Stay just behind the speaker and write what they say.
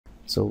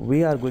So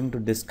we are going to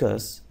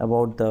discuss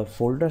about the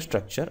folder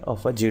structure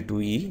of a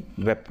J2ee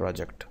web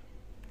project.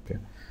 Okay.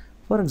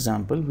 For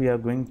example, we are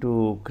going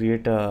to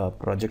create a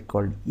project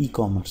called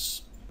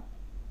e-commerce.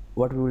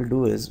 What we will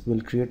do is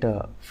we'll create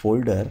a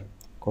folder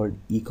called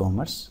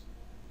e-commerce.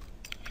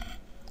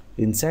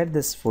 Inside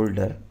this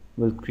folder,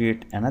 we'll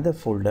create another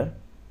folder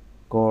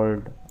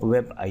called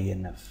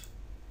web-inf,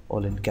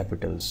 all in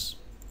capitals,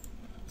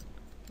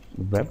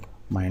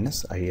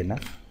 web-inf.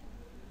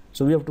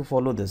 So we have to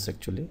follow this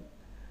actually.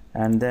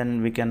 And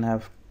then we can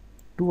have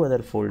two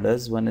other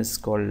folders. One is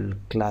called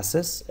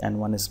classes and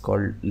one is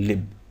called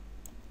lib.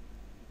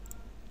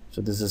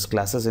 So this is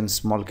classes in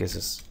small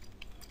cases,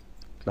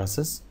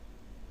 classes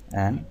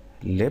and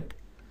lib.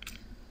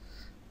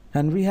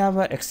 And we have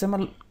a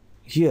XML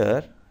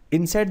here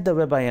inside the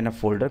web-inf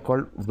folder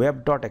called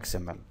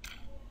web.xml.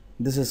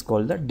 This is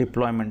called the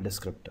deployment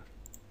descriptor.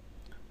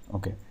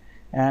 Okay.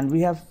 And we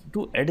have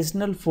two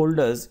additional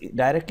folders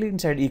directly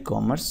inside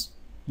e-commerce.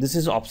 This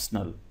is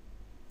optional.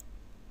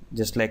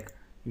 Just like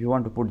if you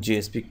want to put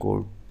JSP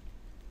code,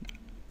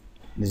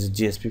 this is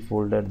JSP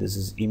folder, this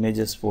is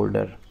images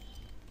folder.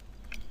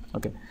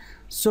 Okay,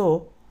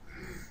 so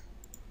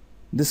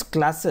this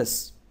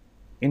classes,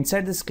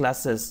 inside this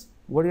classes,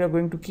 what you are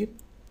going to keep?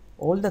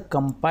 All the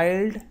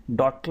compiled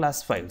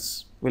 .class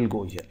files will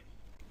go here.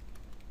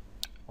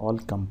 All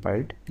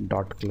compiled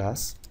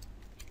 .class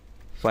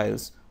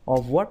files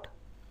of what?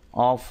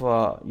 Of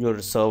your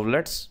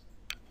servlets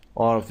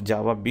or of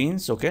Java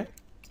beans. Okay,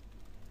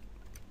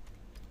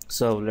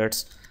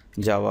 servlets,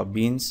 Java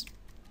beans.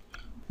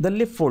 The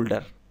lib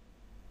folder,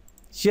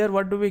 here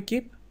what do we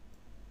keep?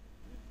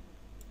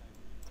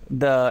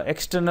 The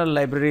external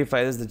library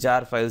files, the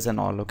jar files and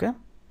all. Okay,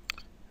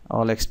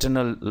 all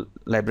external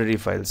library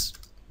files,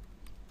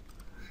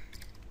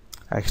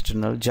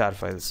 external jar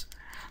files.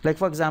 Like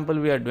for example,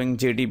 we are doing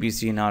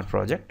JDBC in our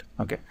project.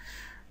 Okay,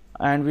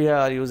 and we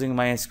are using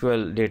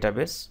MySQL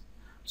database,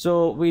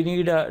 so we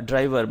need a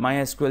driver,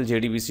 MySQL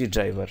JDBC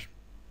driver.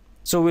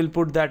 So we'll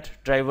put that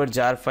driver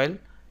jar file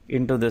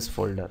into this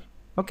folder.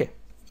 Okay.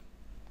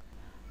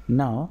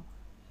 Now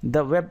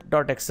the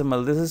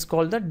web.xml, this is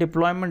called the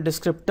deployment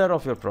descriptor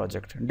of your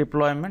project.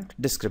 Deployment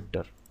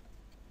descriptor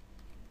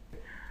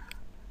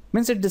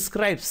means it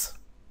describes,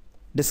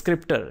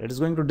 descriptor, it is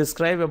going to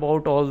describe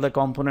about all the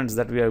components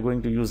that we are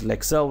going to use,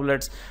 like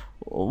servlets,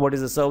 what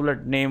is the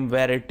servlet name,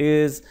 where it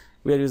is,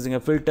 we are using a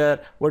filter,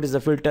 what is the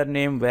filter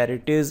name, where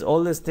it is,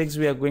 all these things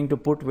we are going to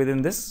put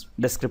within this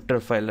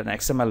descriptor file, an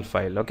XML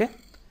file. Okay.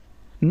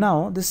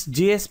 Now this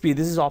JSP,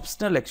 this is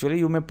optional actually.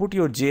 You may put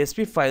your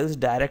JSP files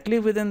directly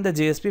within the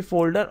JSP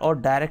folder or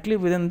directly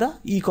within the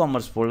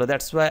e-commerce folder.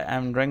 That's why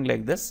I'm drawing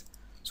like this.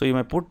 So you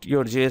may put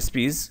your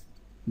JSPs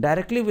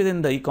directly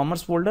within the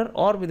e-commerce folder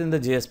or within the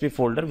JSP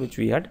folder which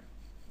we had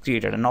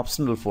created, an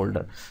optional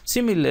folder.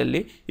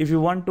 Similarly, if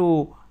you want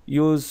to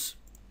use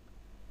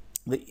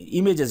the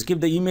images, keep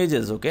the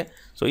images. Okay,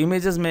 so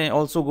images may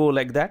also go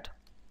like that.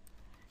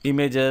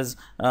 Images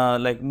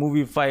like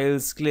movie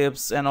files,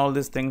 clips and all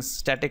these things,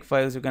 static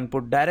files, you can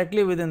put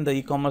directly within the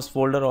e-commerce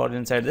folder or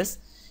inside this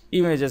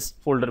images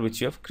folder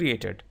which you have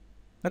created.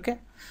 Okay,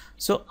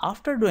 so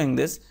after doing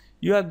this,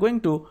 you are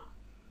going to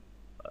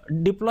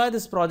deploy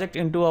this project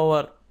into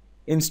our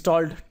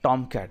installed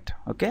Tomcat.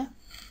 Okay,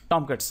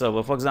 Tomcat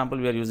server. For example,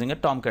 we are using a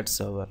Tomcat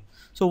server.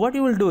 So what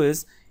you will do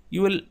is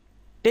you will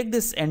take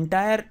this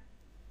entire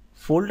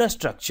folder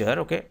structure.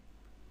 Okay,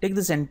 take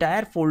this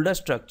entire folder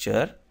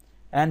structure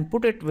and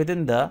put it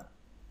within the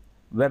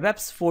web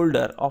apps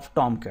folder of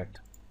Tomcat.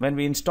 When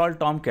we install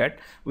Tomcat,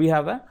 we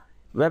have a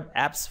web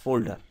apps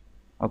folder,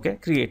 okay,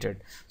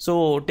 created.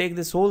 So take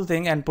this whole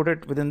thing and put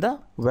it within the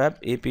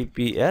web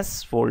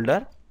apps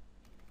folder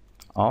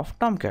of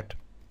Tomcat.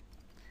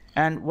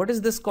 And what is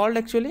this called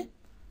actually?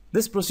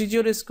 This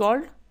procedure is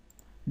called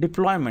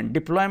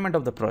deployment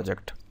of the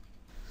project.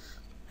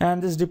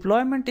 And this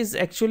deployment is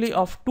actually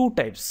of two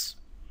types.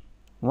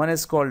 One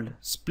is called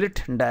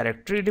split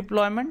directory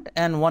deployment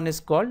and one is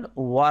called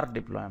var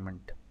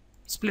deployment,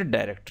 split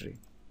directory.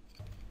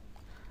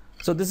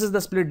 So this is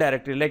the split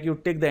directory, like you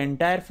take the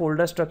entire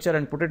folder structure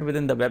and put it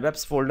within the web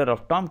apps folder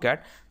of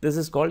Tomcat. This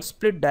is called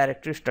split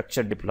directory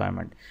structure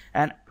deployment.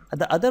 And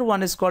the other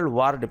one is called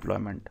var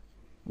deployment,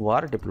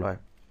 var deploy.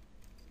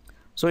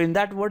 So in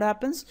that, what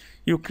happens?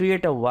 You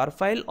create a var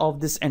file of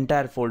this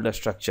entire folder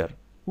structure.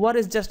 Var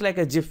is just like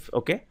a GIF.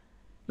 Okay,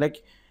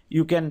 like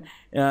you can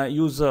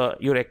use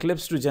your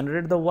Eclipse to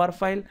generate the var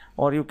file,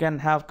 or you can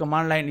have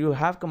command line. You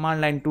have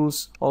command line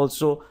tools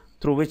also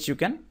through which you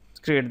can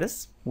create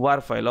this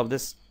var file of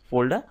this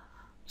folder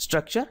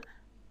structure.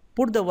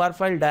 Put the var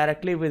file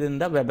directly within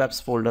the web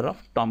apps folder of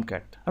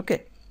Tomcat.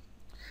 Okay.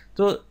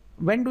 So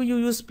when do you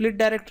use split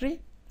directory?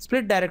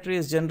 Split directory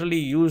is generally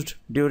used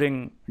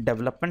during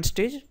development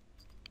stage,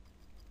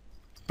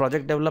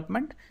 project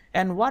development,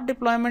 and var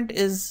deployment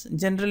is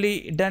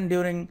generally done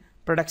during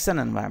production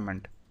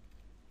environment.